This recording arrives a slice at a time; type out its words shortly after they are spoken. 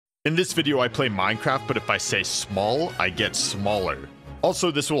In this video, I play Minecraft, but if I say small, I get smaller. Also,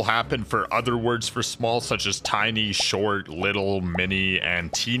 this will happen for other words for small, such as tiny, short, little, mini,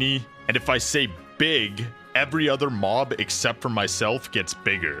 and teeny. And if I say big, every other mob except for myself gets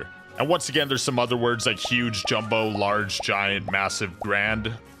bigger. And once again, there's some other words like huge, jumbo, large, giant, massive,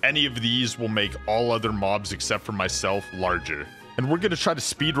 grand. Any of these will make all other mobs except for myself larger. And we're going to try to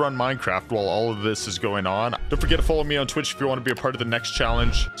speedrun Minecraft while all of this is going on. Don't forget to follow me on Twitch if you want to be a part of the next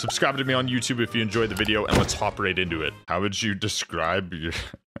challenge. Subscribe to me on YouTube if you enjoyed the video, and let's hop right into it. How would you describe your...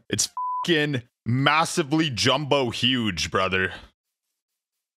 It's f***ing massively jumbo huge, brother.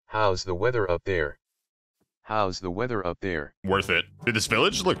 How's the weather up there? How's the weather up there? Worth it. Dude, this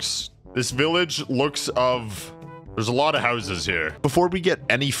village looks of... There's a lot of houses here. Before we get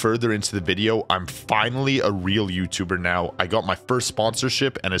any further into the video, I'm finally a real YouTuber now. I got my first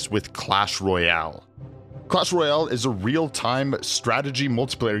sponsorship and it's with Clash Royale. Clash Royale is a real-time strategy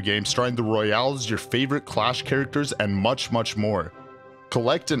multiplayer game starring the Royales, your favorite Clash characters, and much, much more.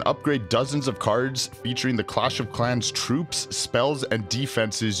 Collect and upgrade dozens of cards featuring the Clash of Clans troops, spells, and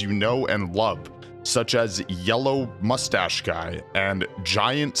defenses you know and love, such as Yellow Mustache Guy and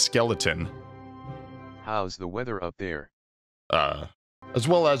Giant Skeleton. How's the weather up there? As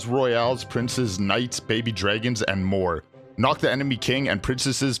well as royales, princes, knights, baby dragons, and more. Knock the enemy king and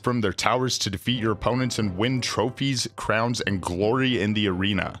princesses from their towers to defeat your opponents and win trophies, crowns, and glory in the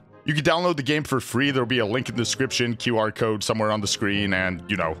arena. You can download the game for free. There'll be a link in the description, QR code somewhere on the screen, and,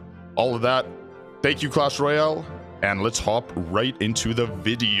 you know, all of that. Thank you, Clash Royale, and let's hop right into the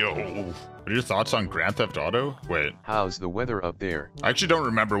video. What are your thoughts on Grand Theft Auto? Wait. How's the weather up there? I actually don't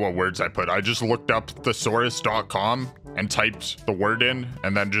remember what words I put. I just looked up thesaurus.com and typed the word in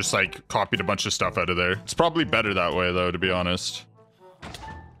and then just like copied a bunch of stuff out of there. It's probably better that way though, to be honest.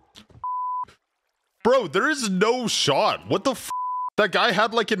 Bro, there is no shot. What the f? That guy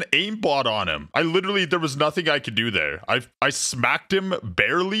had like an aimbot on him. There was nothing I could do there. I smacked him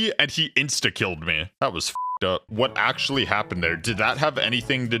barely and he insta-killed me. That was up. What actually happened there? Did that have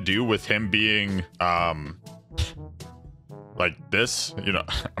anything to do with him being like this? You know,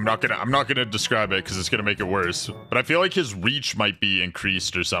 I'm not gonna describe it because it's gonna make it worse, but I feel like his reach might be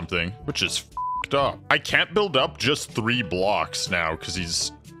increased or something, which is up. I can't build up just 3 blocks now because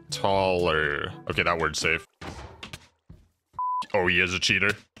he's taller. Okay, that word's safe. Oh, he is a cheater.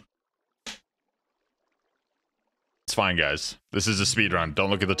 It's fine, guys. This is a speed run. Don't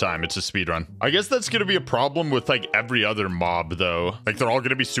look at the time. It's a speed run. I guess that's gonna be a problem with like every other mob though. Like they're all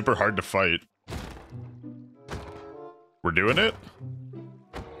gonna be super hard to fight. We're doing it.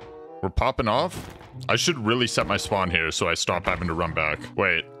 We're popping off. I should really set my spawn here so I stop having to run back.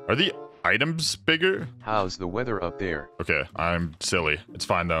 Wait, are the items bigger? How's the weather up there? Okay, I'm silly. It's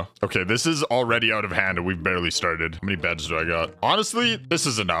fine though. Okay, this is already out of hand and we've barely started. How many beds do I got? Honestly, this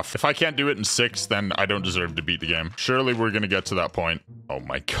is enough. If I can't do it in 6, then I don't deserve to beat the game. Surely we're gonna get to that point. Oh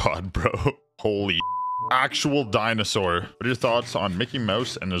my god, bro. Holy actual dinosaur. What are your thoughts on Mickey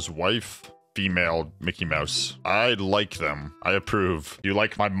Mouse and his wife? Female Mickey Mouse. I like them. I approve. You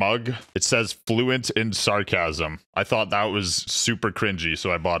like my mug? It says fluent in sarcasm. I thought that was super cringy,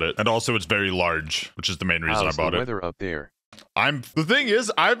 so I bought it. And also it's very large, which is the main reason I bought it. How's the weather up there? The thing is,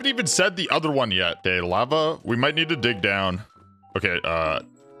 I haven't even said the other one yet. Okay, lava. We might need to dig down. Okay,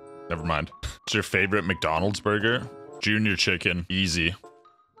 never mind. What's your favorite McDonald's burger? Junior chicken. Easy.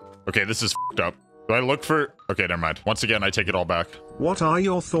 Okay, this is f***ed up. Do I look for... Okay, never mind. Once again, I take it all back. What are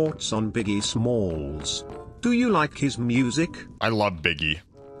your thoughts on Biggie Smalls? Do you like his music? I love Biggie.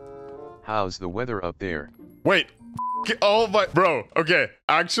 How's the weather up there? Wait. Oh my... Bro, okay.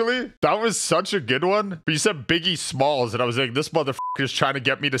 Actually, that was such a good one. But you said Biggie Smalls, and I was like, this motherfucker is trying to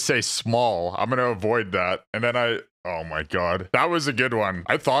get me to say small. I'm gonna avoid that. And then Oh my god. That was a good one.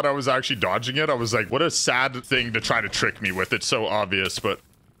 I thought I was actually dodging it. I was like, what a sad thing to try to trick me with. It's so obvious, but...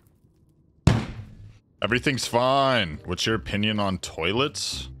 Everything's fine. What's your opinion on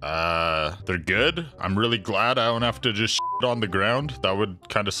toilets? They're good. I'm really glad I don't have to just shit on the ground. That would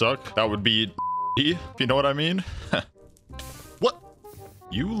kind of suck. That would be if you know what I mean. What?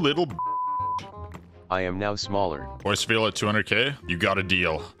 You little I am now smaller. Voice feel at 200k? You got a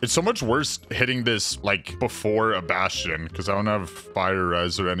deal. It's so much worse hitting this like before a bastion because I don't have fire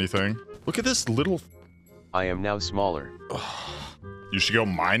res or anything. Look at this little... I am now smaller. You should go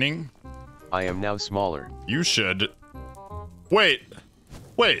mining? I am now smaller. You should. Wait.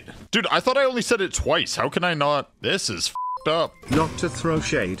 Dude, I thought I only said it twice. How can I not? This is f***ed up. Not to throw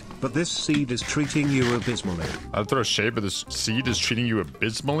shade, but this seed is treating you abysmally. I'd throw shade, but this seed is treating you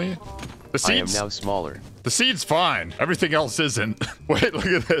abysmally? The seed's... I am now smaller. The seed's fine. Everything else isn't. Wait, look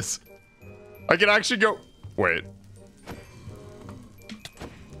at this. I can actually go... Wait.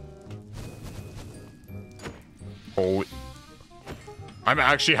 Holy... I'm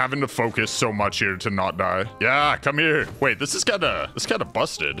actually having to focus so much here to not die. Yeah, come here. Wait, this is kind of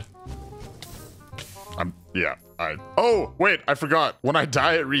busted. Oh, wait, I forgot. When I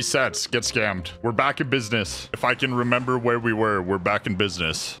die, it resets. Get scammed. We're back in business. If I can remember where we were, we're back in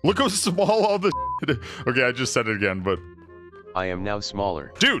business. Look how small all the Okay, I just said it again, but... I am now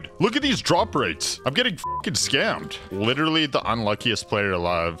smaller. Dude, look at these drop rates. I'm getting fucking scammed. Literally the unluckiest player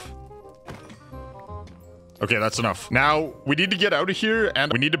alive. Okay, that's enough. Now, we need to get out of here,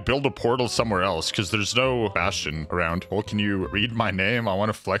 and we need to build a portal somewhere else, because there's no bastion around. Well, can you read my name? I want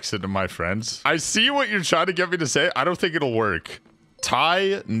to flex it to my friends. I see what you're trying to get me to say. I don't think it'll work.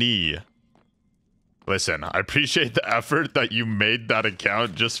 Tiny. Listen, I appreciate the effort that you made that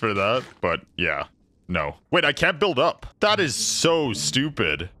account just for that, but yeah, no. Wait, I can't build up. That is so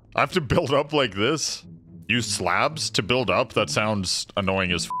stupid. I have to build up like this? Use slabs to build up? That sounds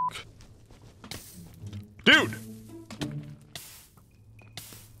annoying as f***. Dude!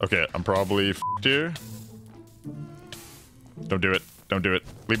 Okay, I'm probably f***ed here. Don't do it. Don't do it.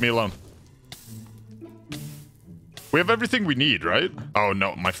 Leave me alone. We have everything we need, right? Oh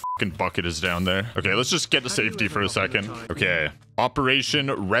no, my fucking bucket is down there. Okay, let's just get to safety for a second. Okay.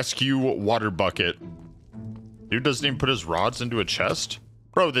 Operation Rescue Water Bucket. Dude doesn't even put his rods into a chest?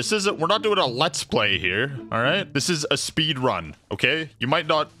 Bro, this isn't... We're not doing a let's play here, all right? This is a speed run, okay? You might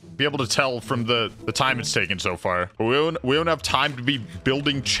not be able to tell from the time it's taken so far. But we don't have time to be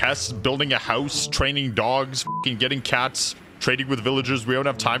building chests, building a house, training dogs, fucking getting cats, trading with villagers. We don't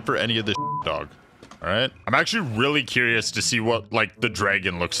have time for any of this dog, all right? I'm actually really curious to see what, like, the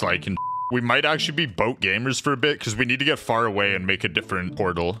dragon looks like. And we might actually be boat gamers for a bit because we need to get far away and make a different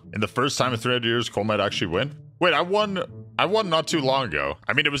portal. In the first time in 300 years, Cole might actually win. Wait, I won not too long ago.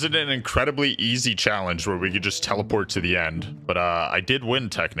 I mean, it was an incredibly easy challenge where we could just teleport to the end. But I did win,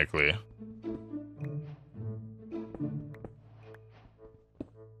 technically.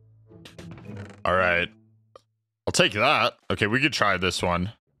 All right. I'll take that. Okay, we could try this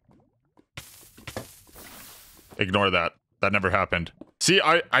one. Ignore that. That never happened. See,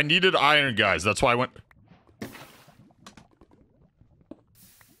 I needed iron, guys. That's why I went...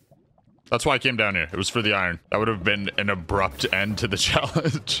 That's why I came down here. It was for the iron. That would have been an abrupt end to the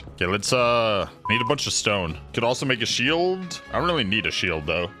challenge. Okay, let's, need a bunch of stone. Could also make a shield. I don't really need a shield,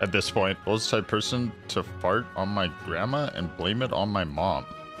 though, at this point. I was the type of person to fart on my grandma and blame it on my mom.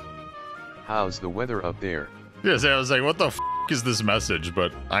 How's the weather up there? Yes, I was like, what the f is this message?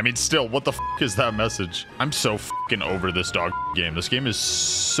 But, I mean, still, what the f is that message? I'm so fucking over this dog game. This game is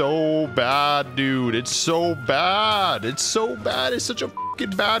so bad, dude. It's so bad. It's so bad. It's such a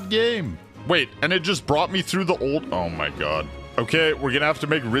fucking bad game. Wait, and it just brought me through the old... Oh my god. Okay, we're gonna have to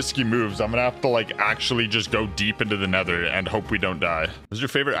make risky moves. I'm gonna have to, like, actually just go deep into the nether and hope we don't die. Who's your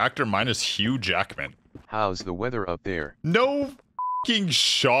favorite actor? Mine is Hugh Jackman. How's the weather up there? No fucking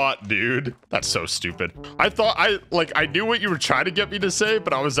shot, dude. That's so stupid. I thought I knew what you were trying to get me to say,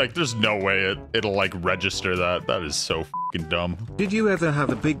 but I was like, there's no way it'll like register that. That is so fucking dumb. Did you ever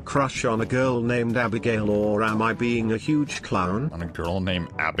have a big crush on a girl named Abigail, or am I being a huge clown? On a girl named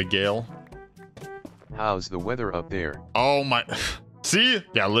Abigail? How's the weather up there? Oh my... See?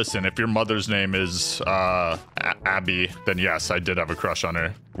 Yeah, listen, if your mother's name is, Abby, then yes, I did have a crush on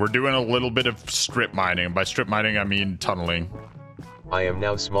her. We're doing a little bit of strip mining. By strip mining, I mean tunneling. I am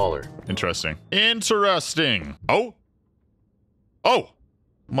now smaller. Interesting. Interesting. Oh? Oh!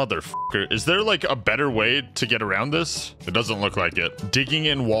 Motherfucker. Is there, like, a better way to get around this? It doesn't look like it. Digging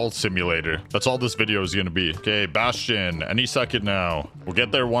in wall simulator. That's all this video is gonna be. Okay, Bastion. Any second now. We'll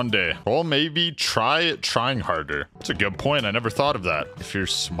get there one day. Well, maybe try trying harder. That's a good point. I never thought of that. If you're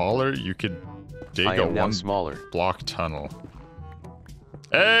smaller, you could dig a one smaller block tunnel.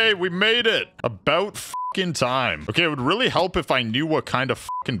 Hey, we made it! About fucking time. Okay, it would really help if I knew what kind of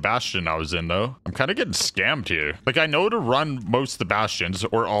fucking bastion I was in, though. I'm kind of getting scammed here. Like, I know to run most of the bastions,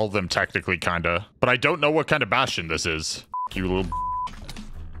 or all of them technically, kinda. But I don't know what kind of bastion this is. You little...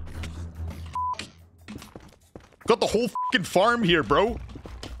 Got the whole fucking farm here, bro.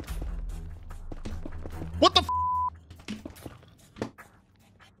 What the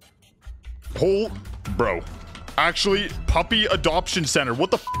whole... Bro. Actually, puppy adoption center.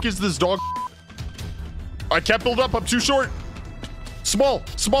 What the f is this dog? I can't build up. I'm too short. Small.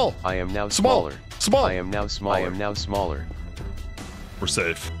 Small. I am now small. smaller. Small. I am now smaller. I am now smaller. We're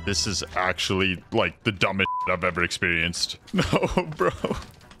safe. This is actually, like, the dumbest shit I've ever experienced. No, bro.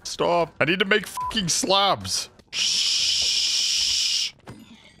 Stop. I need to make fucking slabs. Shh.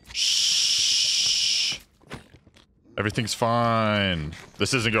 Shh. Everything's fine.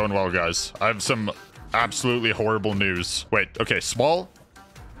 This isn't going well, guys. I have some... absolutely horrible news. Wait, okay, small?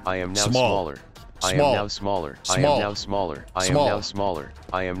 I am now smaller. I am now smaller. I am now smaller. I am now smaller.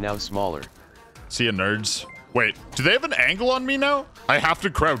 I am now smaller. See ya, nerds. Wait, do they have an angle on me now? I have to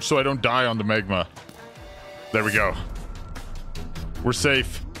crouch so I don't die on the magma. There we go. We're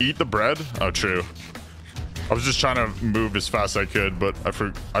safe. Eat the bread? Oh, true. I was just trying to move as fast as I could, but I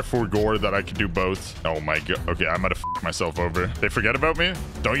forgot that I could do both. Oh my god. Okay, I'm gonna f myself over. They forget about me?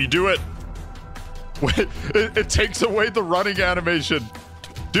 Don't you do it. Wait, it takes away the running animation.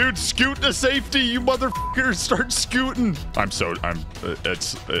 Dude, scoot to safety, you motherfuckers. Start scooting.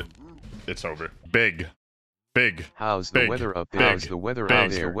 It's over. Big. How's the weather up there? How's the weather up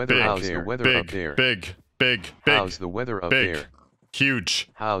there? How's the weather up there? Big. How's the weather up there? Huge.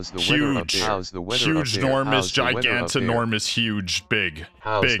 How's the weather up there? How's the weather huge, up there? enormous, gigantinormous, huge, big.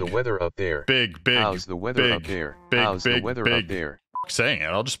 How's the weather up there? Big. How's the weather up there? How's the weather up there? Saying it,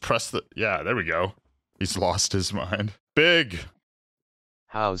 I'll just press the. Yeah, there we go. He's lost his mind. Big.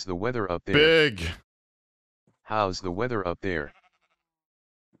 How's the weather up there? Big. How's the weather up there?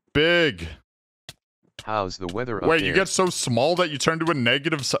 Big. How's the weather up there? Wait, you get so small that you turn to a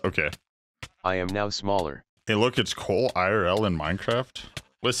negative. Okay. I am now smaller. Hey, look, it's Cole IRL in Minecraft.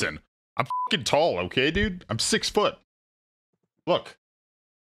 Listen, I'm fucking tall, okay, dude? I'm 6 foot. Look.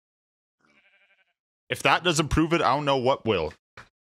 If that doesn't prove it, I don't know what will.